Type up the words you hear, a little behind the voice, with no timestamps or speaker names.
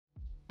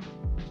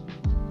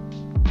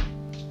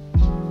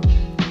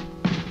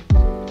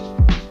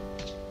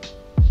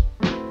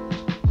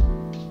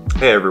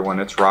Hey everyone,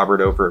 it's Robert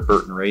over at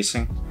Burton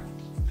Racing.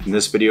 In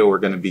this video, we're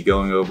going to be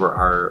going over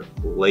our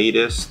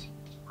latest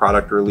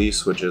product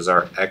release, which is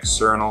our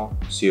external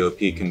COP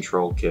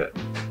control kit.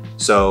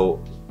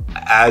 So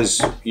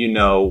as you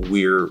know,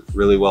 we're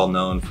really well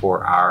known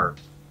for our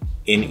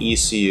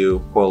in-ECU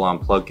coil-on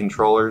plug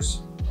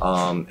controllers,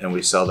 and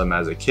we sell them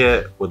as a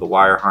kit with a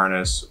wire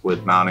harness,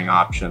 with mounting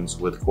options,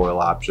 with coil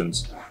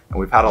options. And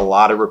we've had a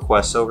lot of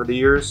requests over the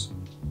years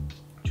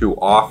to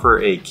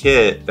offer a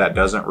kit that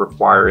doesn't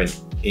require an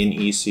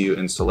in-ECU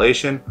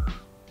installation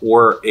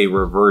or a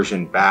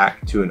reversion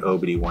back to an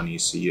OBD1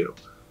 ECU.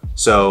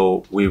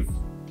 So we've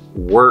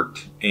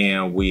worked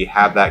and we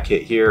have that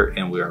kit here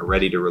and we are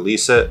ready to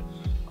release it.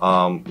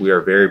 We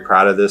are very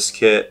proud of this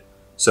kit.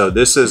 So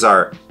this is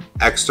our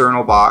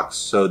external box.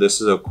 So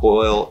this is a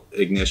coil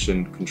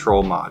ignition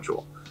control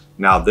module.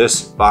 Now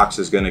this box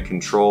is going to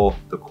control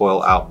the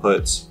coil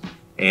outputs,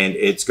 and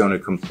it's going to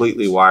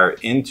completely wire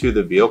into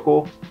the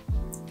vehicle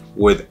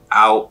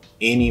without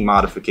any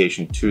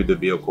modification to the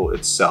vehicle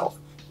itself.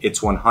 It's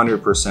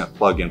 100%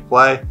 plug and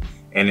play,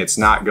 and it's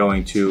not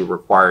going to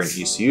require an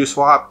ECU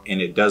swap,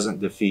 and it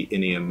doesn't defeat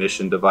any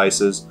emission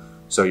devices.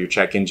 So your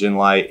check engine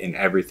light and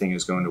everything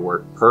is going to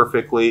work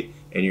perfectly,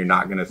 and you're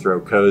not going to throw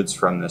codes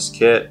from this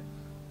kit.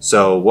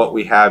 So what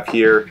we have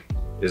here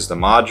is the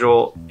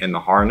module and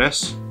the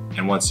harness.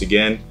 And once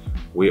again,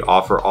 we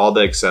offer all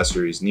the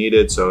accessories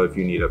needed. So if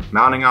you need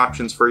mounting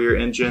options for your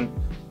engine,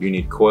 you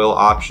need coil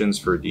options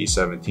for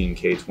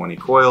D17K20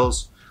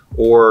 coils,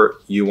 or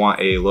you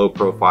want a low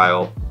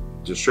profile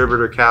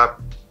distributor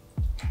cap,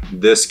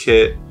 this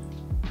kit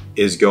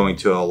is going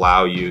to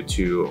allow you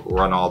to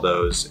run all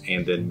those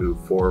and then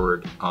move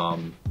forward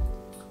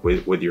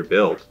with your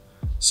build.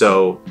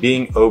 So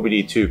being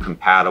OBD2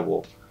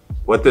 compatible,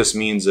 what this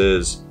means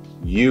is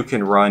you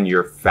can run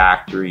your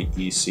factory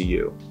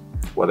ECU,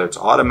 whether it's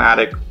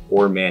automatic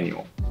or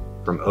manual,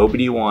 from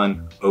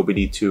OBD1,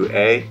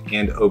 OBD2A,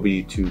 and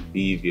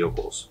OBD2B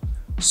vehicles.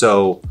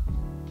 So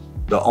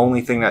the only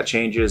thing that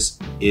changes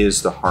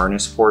is the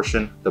harness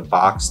portion. The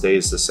box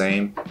stays the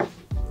same.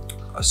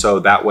 So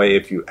that way,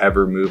 if you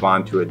ever move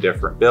on to a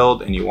different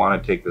build and you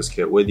want to take this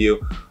kit with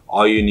you,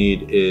 all you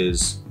need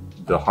is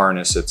the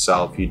harness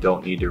itself. You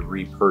don't need to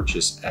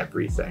repurchase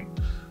everything.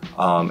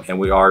 And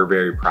we are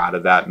very proud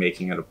of that,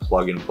 making it a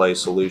plug and play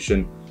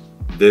solution.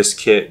 This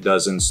kit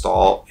does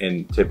install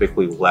in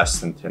typically less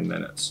than 10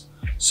 minutes.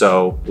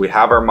 So we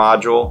have our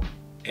module,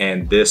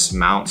 and this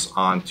mounts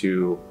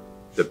onto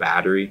the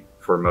battery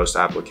for most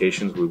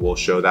applications. We will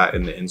show that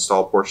in the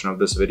install portion of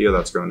this video.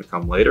 That's going to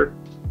come later.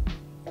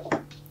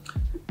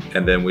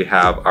 And then we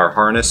have our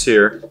harness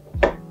here.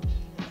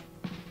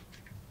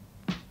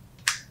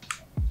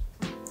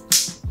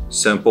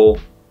 Simple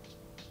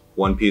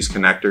one-piece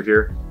connector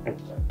here.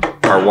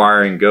 Our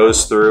wiring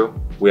goes through.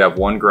 We have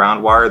one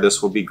ground wire.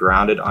 This will be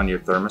grounded on your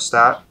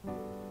thermostat.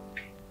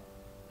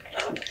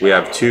 We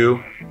have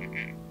two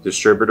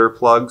distributor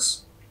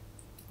plugs.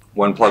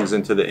 One plugs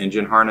into the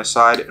engine harness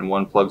side and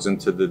one plugs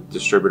into the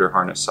distributor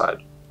harness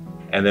side.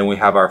 And then we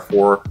have our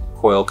 4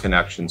 coil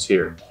connections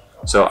here.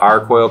 So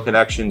our coil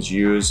connections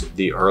use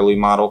the early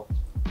model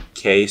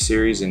K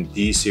series and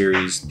D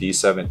series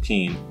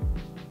D17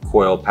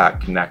 coil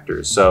pack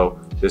connectors. So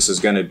this is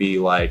going to be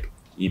like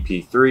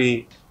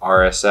EP3,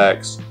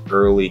 RSX,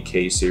 early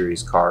K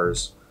series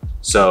cars.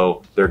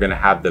 So they're going to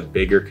have the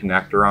bigger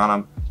connector on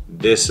them.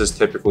 This is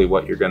typically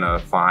what you're going to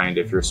find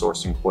if you're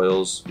sourcing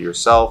coils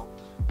yourself.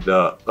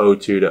 The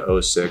 02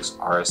 to 06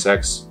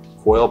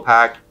 RSX coil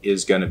pack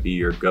is going to be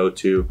your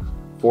go-to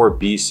for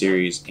B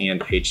series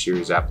and H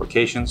series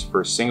applications.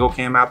 For single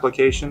cam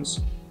applications,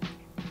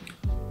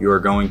 you are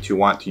going to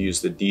want to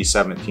use the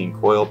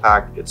D17 coil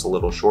pack. It's a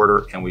little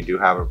shorter, and we do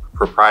have a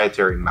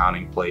proprietary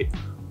mounting plate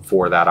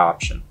for that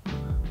option.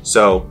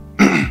 So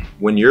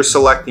when you're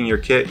selecting your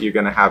kit, you're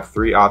going to have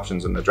 3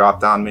 options in the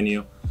drop-down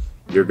menu.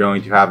 You're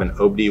going to have an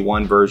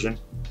OBD1 version,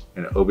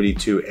 an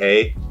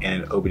OBD2A,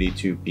 and an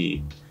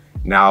OBD2B.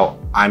 Now,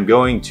 I'm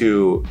going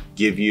to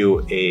give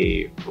you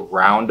a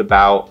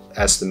roundabout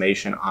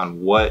estimation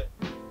on what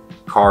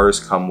cars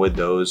come with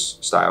those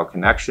style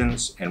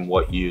connections and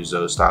what use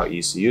those style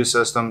ECU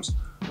systems,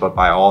 but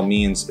by all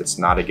means, it's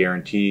not a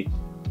guarantee.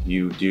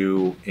 You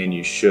do and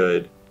you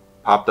should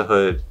pop the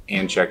hood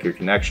and check your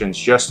connections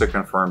just to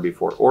confirm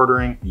before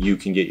ordering. You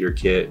can get your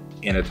kit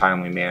in a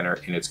timely manner,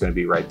 and it's going to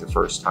be right the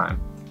first time.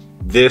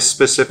 This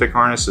specific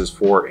harness is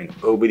for an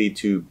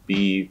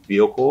OBD2B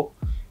vehicle.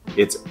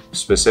 It's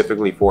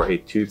specifically for a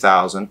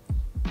 2000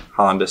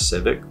 Honda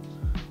Civic.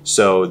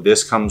 So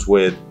this comes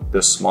with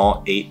the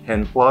small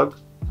 8-pin plug.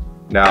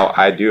 Now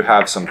I do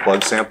have some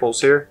plug samples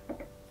here.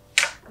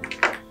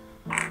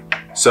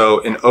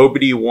 So an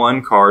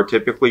OBD1 car,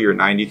 typically your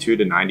 92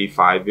 to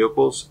 95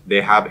 vehicles,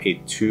 they have a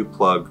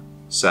 2-plug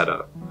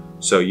setup.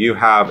 So you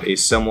have a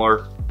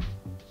similar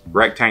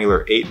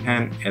rectangular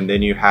 8-pin, and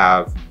then you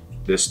have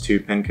this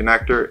 2-pin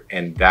connector,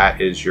 and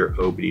that is your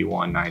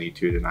OBD1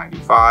 92 to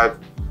 95.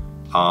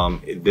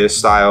 This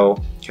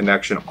style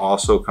connection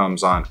also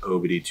comes on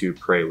OBD2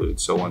 Prelude.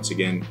 So once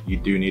again, you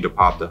do need to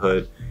pop the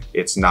hood.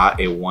 It's not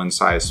a one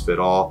size fit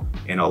all,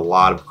 and a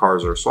lot of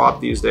cars are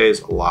swapped these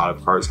days. A lot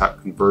of cars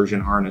have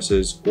conversion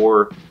harnesses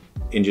or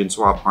engine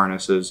swap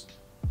harnesses.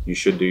 You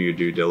should do your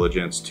due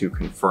diligence to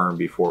confirm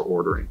before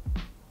ordering.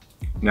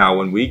 Now,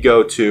 when we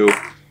go to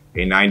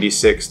a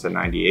 96 to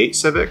 98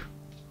 Civic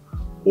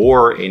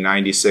or a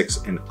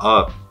 96 and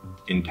up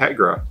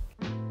Integra,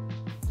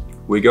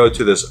 we go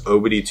to this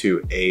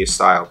OBD2A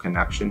style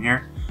connection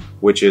here,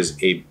 which is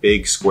a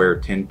big square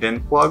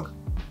 10-pin plug.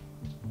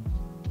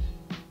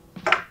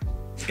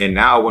 And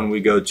now when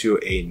we go to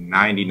a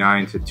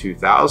 99 to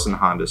 2000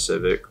 Honda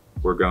Civic,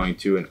 we're going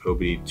to an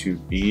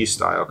OBD2B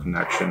style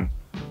connection,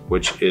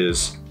 which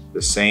is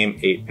the same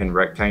 8-pin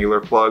rectangular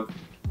plug,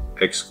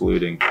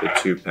 excluding the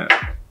 2-pin.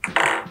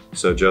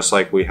 So just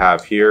like we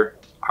have here,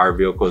 our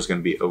vehicle is going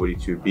to be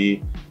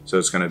OBD2B, so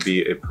it's going to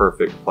be a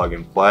perfect plug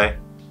and play.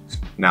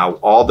 Now,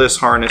 all this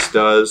harness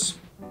does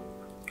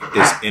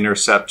is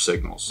intercept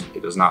signals.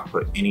 It does not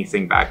put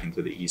anything back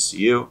into the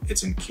ECU.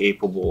 It's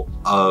incapable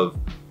of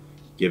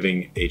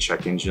giving a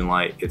check engine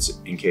light. It's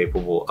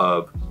incapable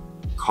of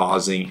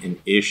causing an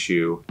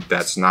issue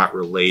that's not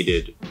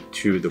related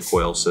to the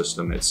coil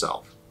system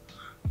itself.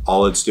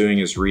 All it's doing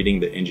is reading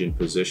the engine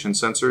position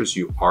sensors.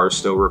 You are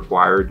still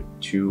required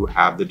to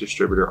have the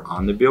distributor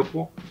on the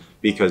vehicle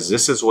because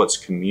this is what's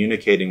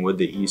communicating with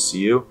the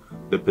ECU,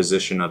 the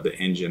position of the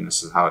engine.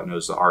 This is how it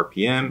knows the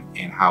RPM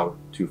and how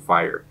to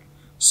fire.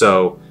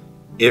 So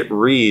it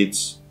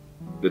reads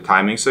the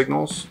timing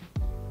signals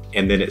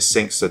and then it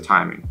syncs the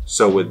timing.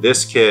 So with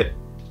this kit,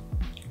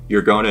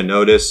 you're going to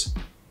notice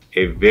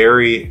a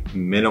very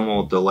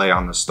minimal delay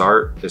on the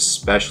start,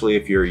 especially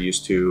if you're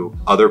used to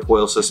other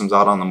coil systems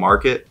out on the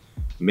market.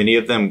 Many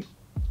of them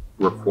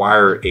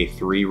require a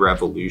 3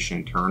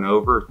 revolution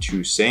turnover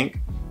to sync.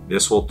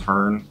 This will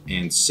turn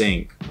and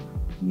sync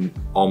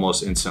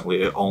almost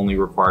instantly. It only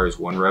requires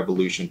 1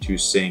 revolution to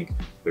sync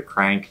the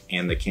crank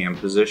and the cam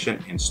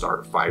position and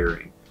start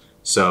firing.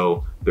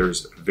 So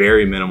there's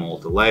very minimal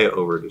delay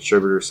over a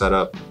distributor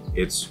setup.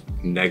 It's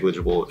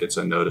negligible, it's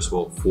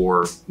unnoticeable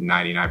for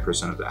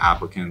 99% of the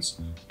applicants,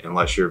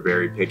 unless you're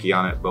very picky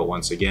on it. But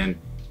once again,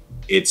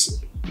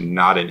 it's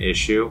not an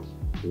issue.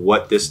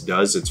 What this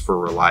does, it's for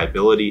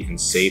reliability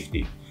and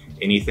safety.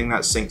 Anything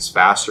that syncs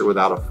faster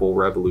without a full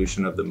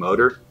revolution of the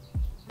motor,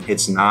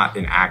 it's not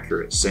an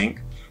accurate sync.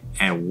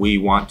 And we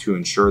want to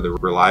ensure the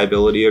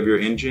reliability of your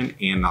engine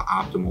and the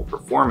optimal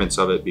performance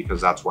of it,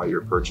 because that's why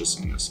you're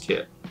purchasing this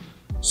kit.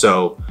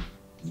 So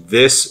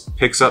this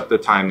picks up the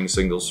timing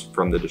signals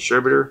from the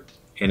distributor,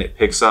 and it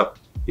picks up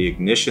the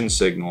ignition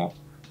signal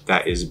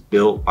that is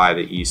built by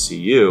the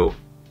ECU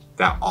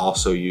that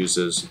also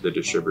uses the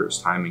distributor's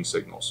timing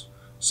signals.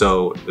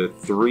 So the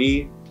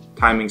 3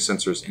 timing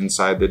sensors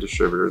inside the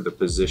distributor, the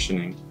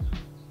positioning,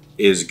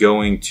 is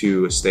going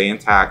to stay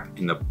intact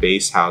in the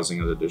base housing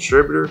of the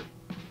distributor.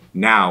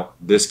 Now,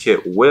 this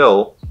kit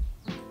will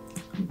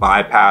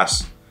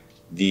bypass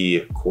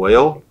the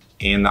coil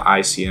and the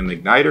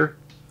ICM igniter.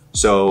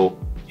 So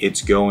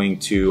it's going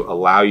to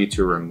allow you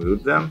to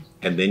remove them,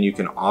 and then you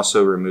can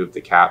also remove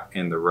the cap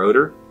and the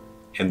rotor,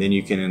 and then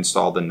you can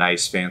install the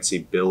nice fancy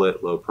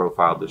billet low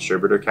profile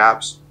distributor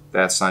caps.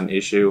 That's not an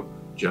issue.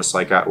 Just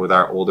like with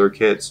our older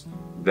kits,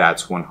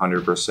 that's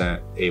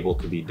 100% able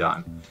to be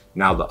done.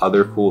 Now, the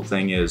other cool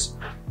thing is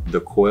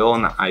the coil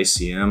and the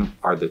ICM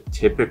are the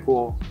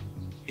typical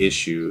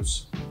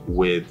issues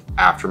with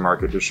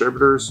aftermarket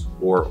distributors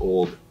or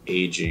old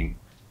aging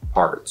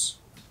parts.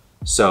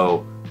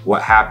 So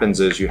what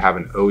happens is you have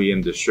an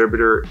OEM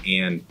distributor,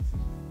 and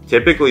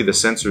typically the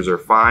sensors are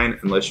fine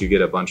unless you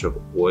get a bunch of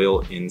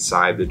oil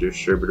inside the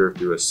distributor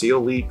through a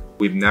seal leak.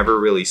 We've never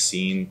really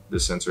seen the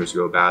sensors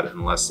go bad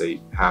unless they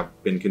have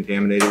been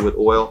contaminated with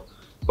oil.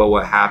 But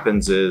what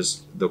happens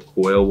is the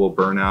coil will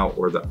burn out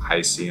or the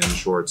ICM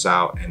shorts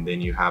out, and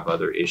then you have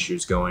other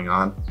issues going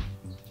on.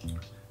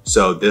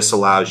 So this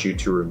allows you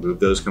to remove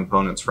those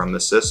components from the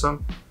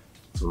system,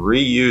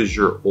 reuse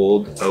your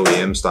old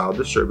OEM style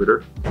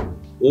distributor,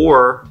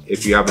 or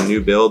if you have a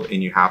new build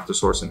and you have to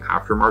source an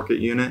aftermarket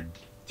unit,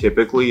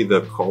 typically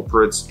the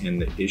culprits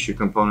and the issue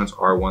components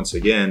are, once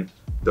again,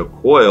 the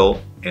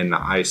coil and the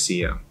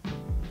ICM.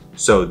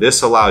 So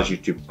this allows you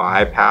to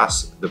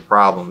bypass the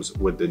problems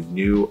with the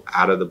new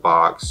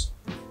out-of-the-box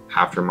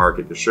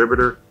aftermarket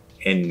distributor,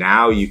 and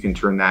now you can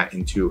turn that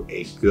into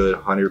a good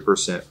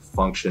 100%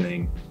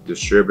 functioning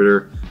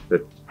distributor.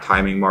 The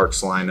timing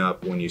marks line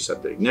up when you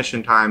set the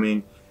ignition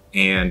timing,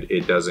 and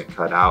it doesn't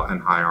cut out in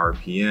high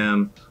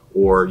RPM,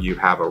 or you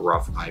have a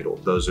rough idle.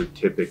 Those are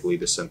typically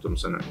the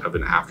symptoms of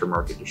an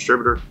aftermarket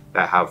distributor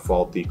that have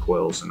faulty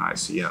coils and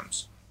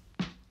ICMs.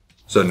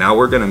 So now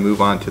we're gonna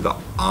move on to the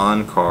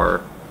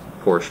on-car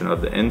portion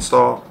of the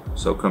install.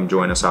 So come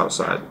join us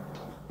outside.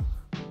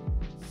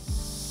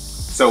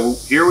 So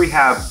here we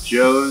have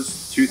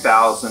Joe's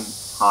 2000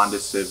 Honda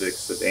Civic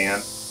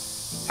sedan.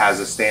 Has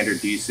a standard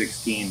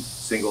D16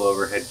 single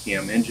overhead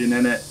cam engine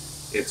in it.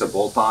 It's a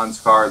bolt-ons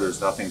car. There's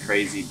nothing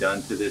crazy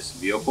done to this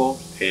vehicle.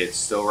 It's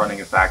still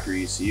running a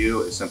factory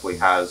ECU. It simply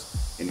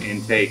has an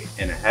intake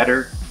and a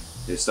header.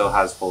 It still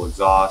has full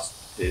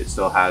exhaust. It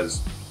still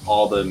has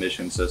all the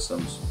emission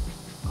systems.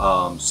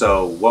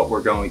 So what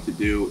we're going to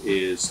do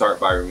is start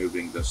by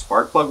removing the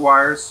spark plug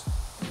wires.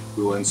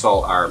 We will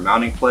install our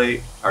mounting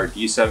plate, our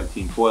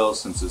D17 coils,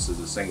 since this is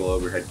a single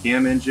overhead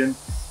cam engine,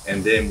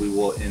 and then we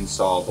will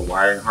install the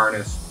wiring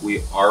harness.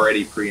 We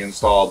already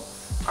pre-installed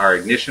our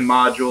ignition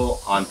module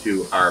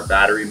onto our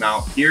battery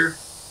mount here,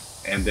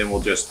 and then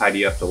we'll just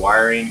tidy up the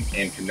wiring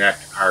and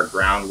connect our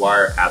ground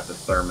wire at the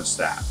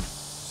thermostat.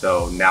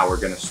 So now we're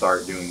going to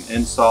start doing the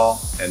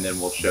install, and then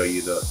we'll show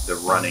you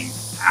the running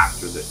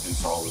after the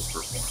install was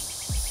performed.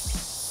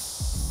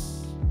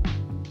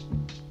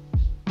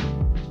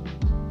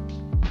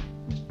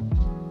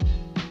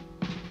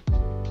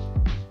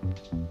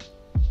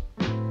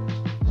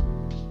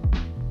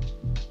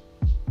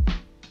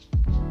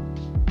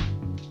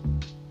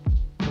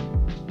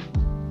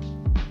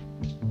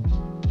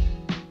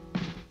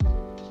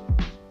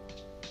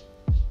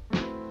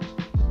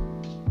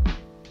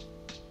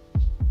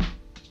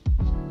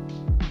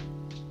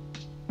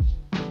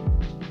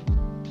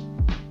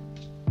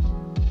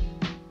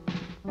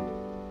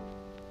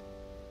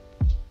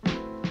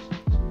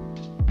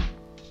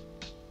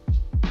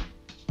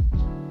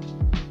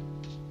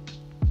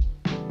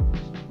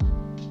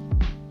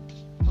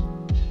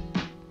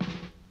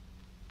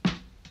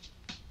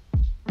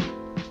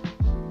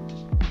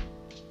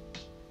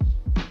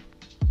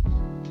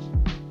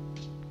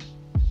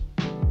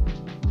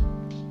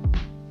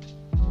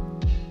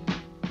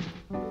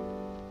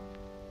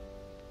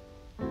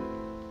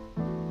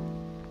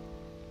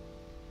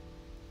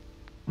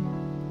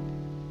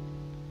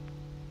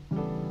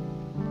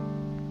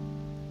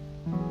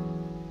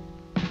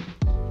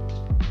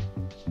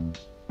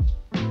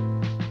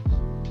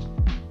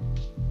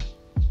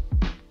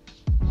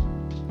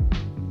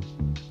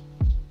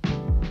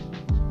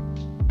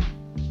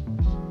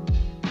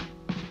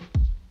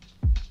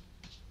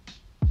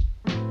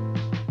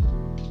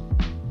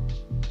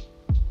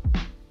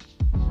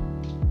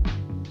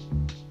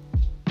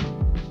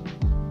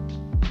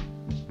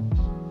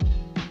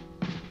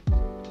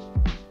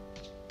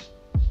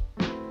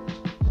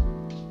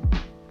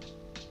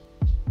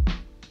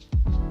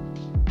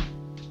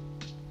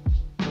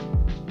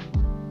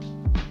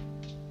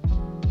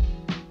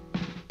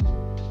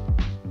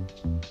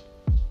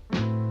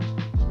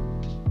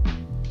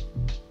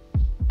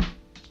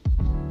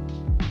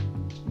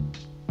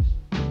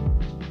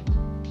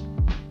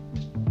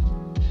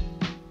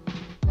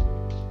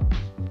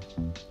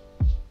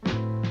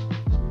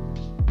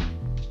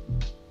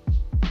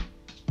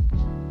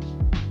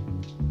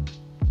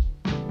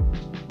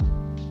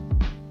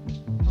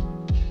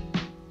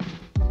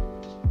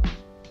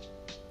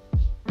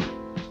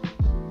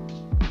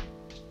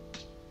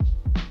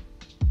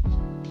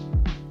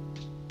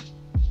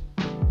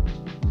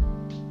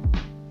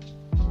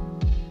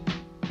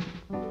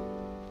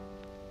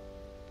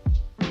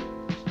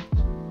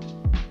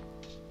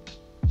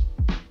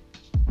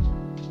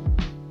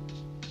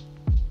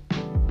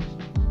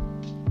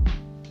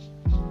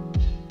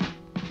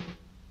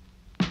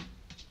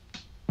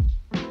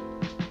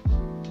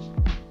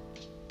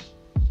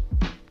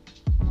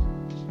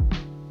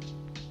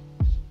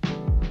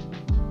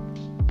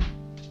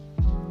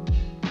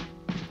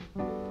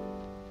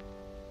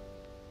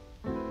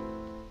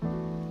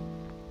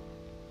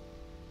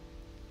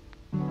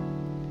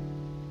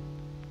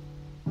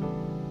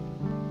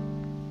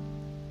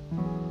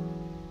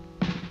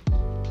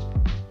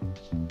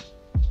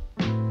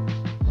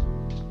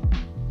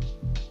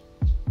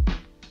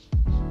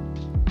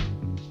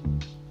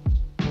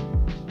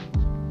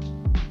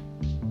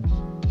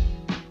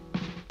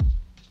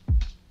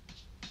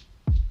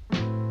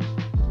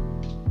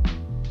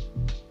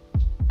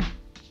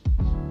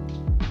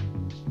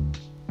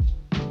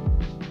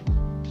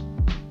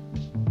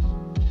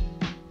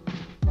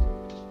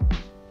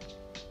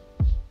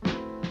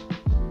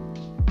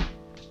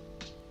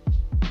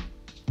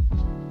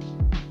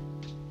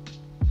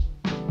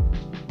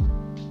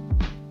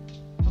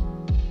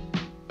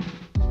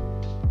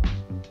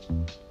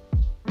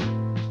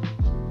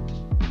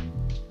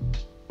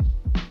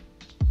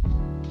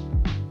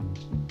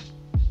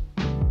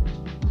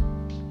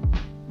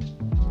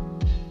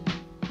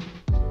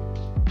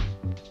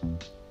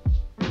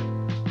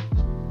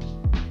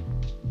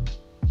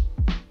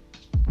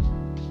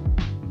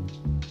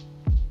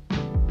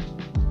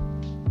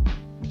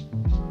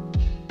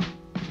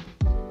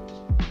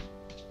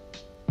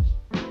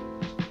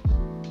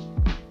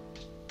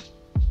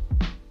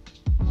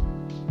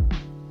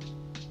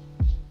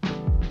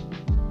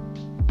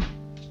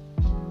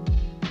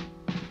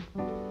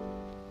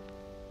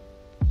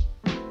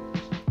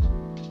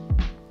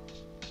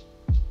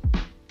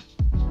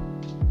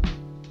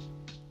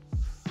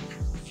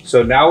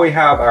 So now we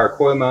have our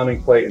coil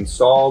mounting plate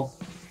installed.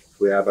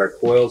 We have our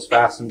coils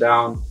fastened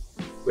down.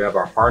 We have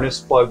our harness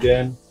plugged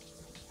in.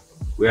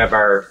 We have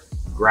our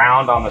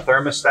ground on the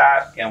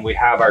thermostat, and we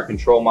have our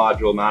control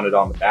module mounted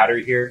on the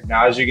battery here.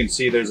 Now, as you can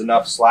see, there's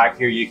enough slack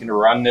here. You can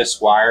run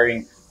this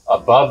wiring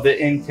above the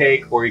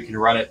intake, or you can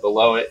run it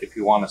below it if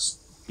you want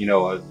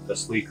a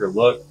sleeker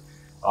look.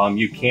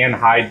 You can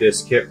hide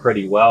this kit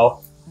pretty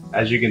well.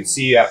 As you can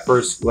see at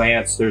first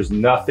glance, there's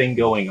nothing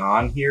going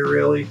on here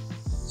really.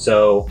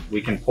 So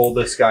we can pull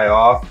this guy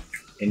off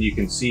and you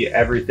can see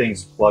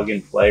everything's plug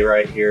and play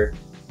right here.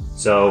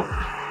 So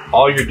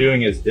all you're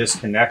doing is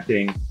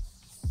disconnecting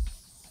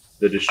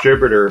the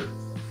distributor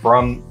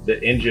from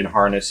the engine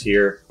harness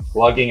here,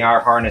 plugging our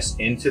harness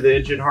into the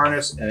engine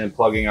harness, and then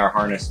plugging our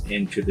harness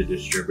into the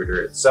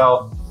distributor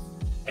itself.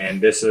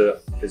 And this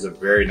is a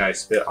very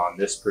nice fit on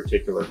this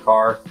particular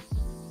car,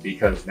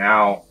 because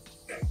now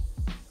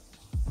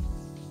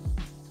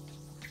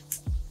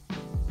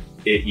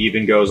it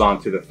even goes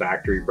onto the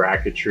factory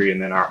bracketry, and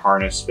then our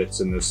harness fits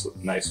in this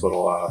nice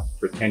little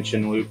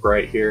retention loop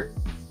right here.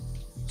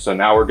 So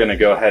now we're gonna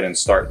go ahead and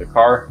start the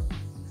car.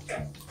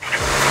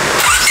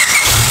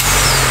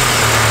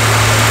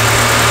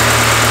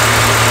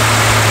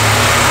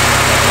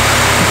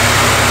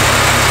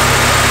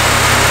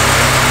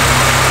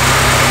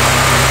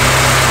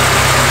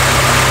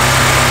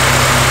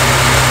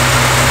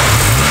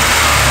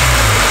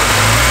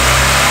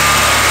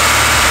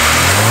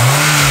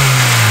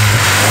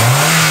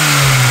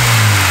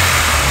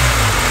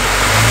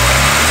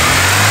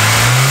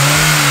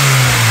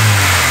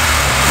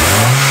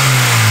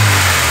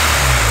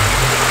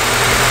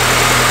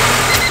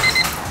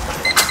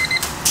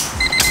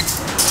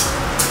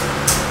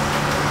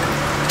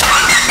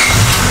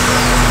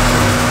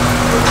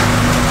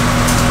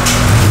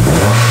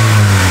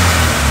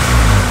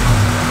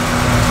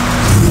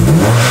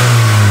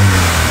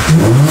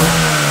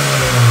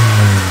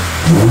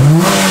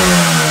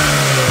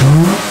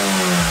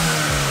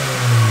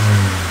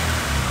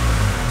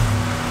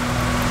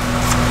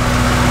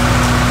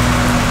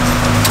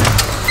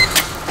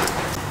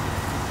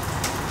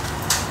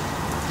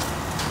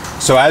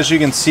 So as you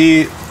can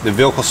see, the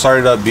vehicle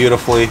started up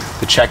beautifully.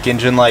 The check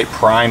engine light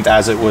primed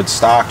as it would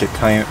stock. It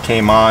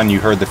came on, you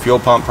heard the fuel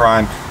pump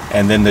prime,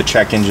 and then the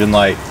check engine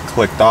light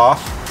clicked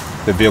off.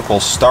 The vehicle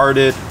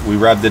started, we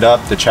revved it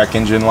up, the check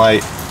engine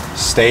light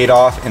stayed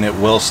off, and it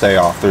will stay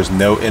off. There's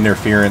no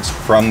interference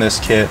from this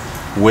kit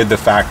with the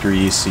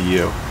factory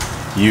ECU.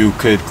 You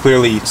could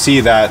clearly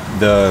see that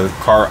the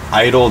car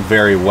idled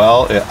very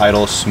well. It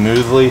idles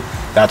smoothly.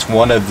 That's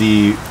one of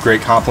the great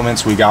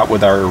compliments we got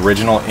with our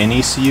original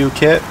NECU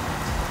kit.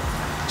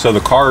 So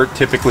the car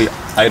typically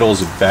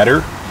idles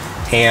better,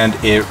 and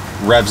it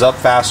revs up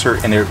faster,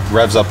 and it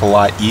revs up a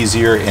lot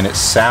easier, and it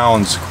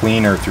sounds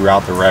cleaner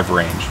throughout the rev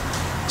range.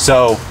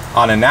 So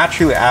on a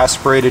naturally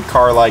aspirated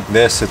car like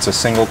this, it's a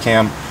single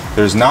cam,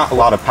 there's not a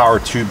lot of power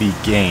to be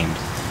gained.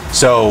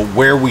 So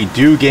where we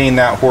do gain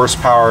that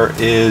horsepower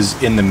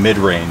is in the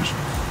mid-range.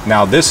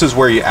 Now this is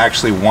where you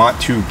actually want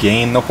to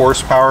gain the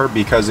horsepower,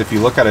 because if you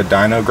look at a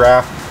dyno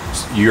graph,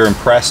 you're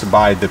impressed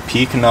by the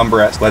peak number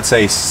at, let's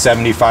say,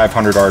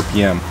 7,500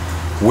 RPM.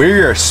 Where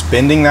you're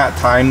spending that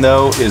time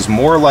though is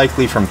more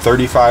likely from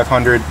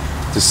 3,500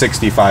 to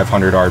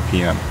 6,500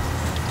 RPM.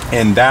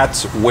 And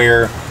that's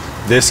where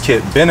this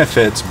kit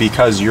benefits,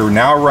 because you're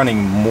now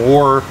running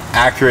more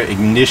accurate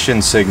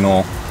ignition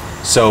signal.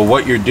 So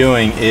what you're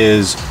doing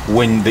is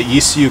when the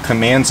ECU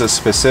commands a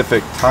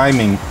specific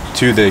timing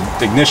to the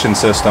ignition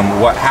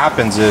system, what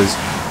happens is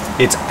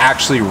it's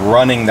actually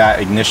running that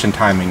ignition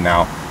timing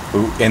now.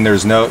 And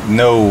there's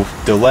no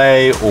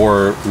delay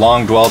or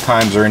long dwell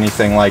times or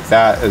anything like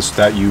that as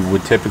that you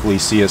would typically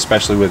see,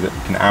 especially with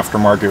an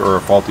aftermarket or a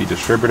faulty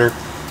distributor.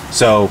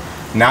 So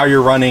now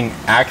you're running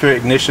accurate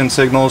ignition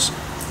signals,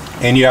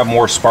 and you have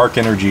more spark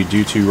energy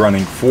due to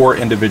running 4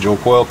 individual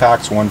coil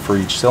packs, 1 for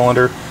each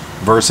cylinder,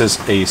 versus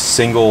a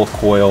single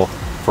coil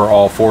for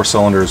all 4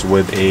 cylinders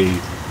with a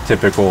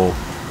typical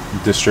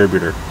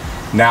distributor.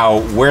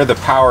 Now where the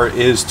power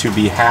is to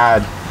be had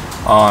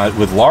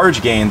with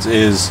large gains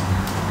is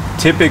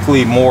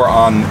typically more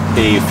on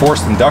a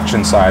forced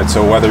induction side.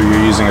 So whether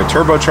you're using a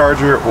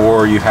turbocharger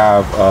or you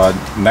have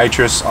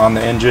nitrous on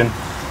the engine,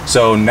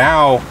 so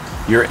now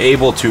you're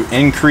able to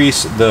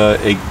increase the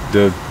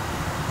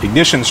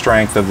ignition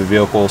strength of the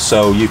vehicle,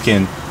 so you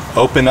can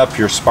open up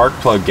your spark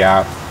plug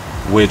gap,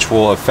 which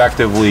will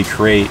effectively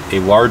create a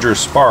larger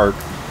spark,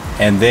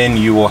 and then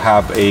you will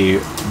have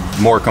a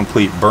more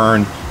complete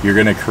burn. You're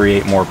going to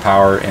create more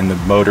power, and the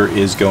motor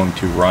is going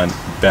to run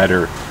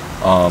better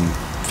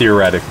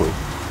theoretically.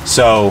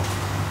 So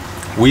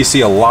we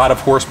see a lot of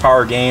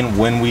horsepower gain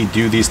when we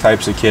do these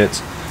types of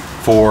kits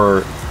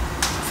for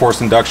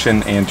forced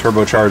induction and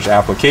turbocharged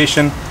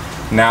application.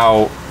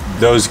 Now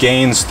those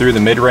gains through the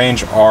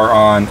mid-range are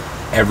on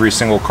every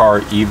single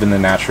car, even the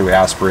naturally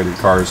aspirated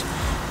cars.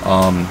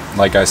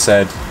 Like I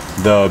said,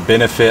 the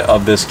benefit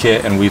of this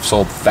kit, and we've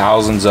sold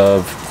thousands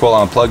of Coil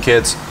on plug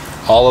kits,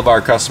 all of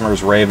our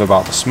customers rave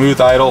about the smooth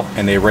idle,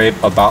 and they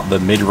rave about the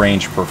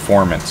mid-range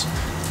performance.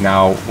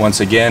 Now,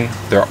 once again,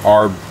 there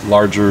are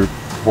larger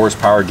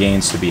horsepower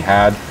gains to be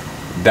had.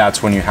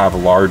 That's when you have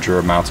larger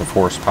amounts of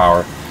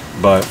horsepower.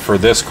 But for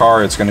this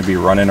car, it's going to be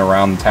running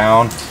around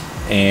town,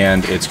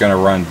 and it's going to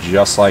run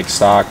just like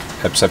stock,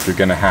 except you're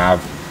going to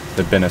have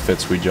the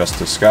benefits we just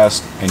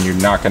discussed, and you're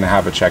not going to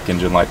have a check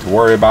engine light to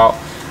worry about.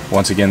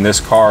 Once again, this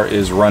car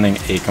is running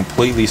a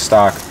completely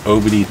stock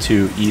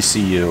OBD2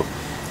 ECU.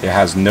 It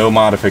has no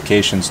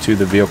modifications to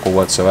the vehicle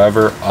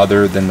whatsoever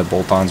other than the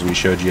bolt-ons we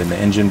showed you in the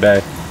engine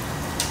bay.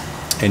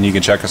 And you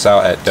can check us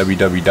out at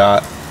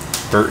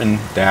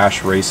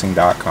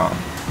www.burton-racing.com.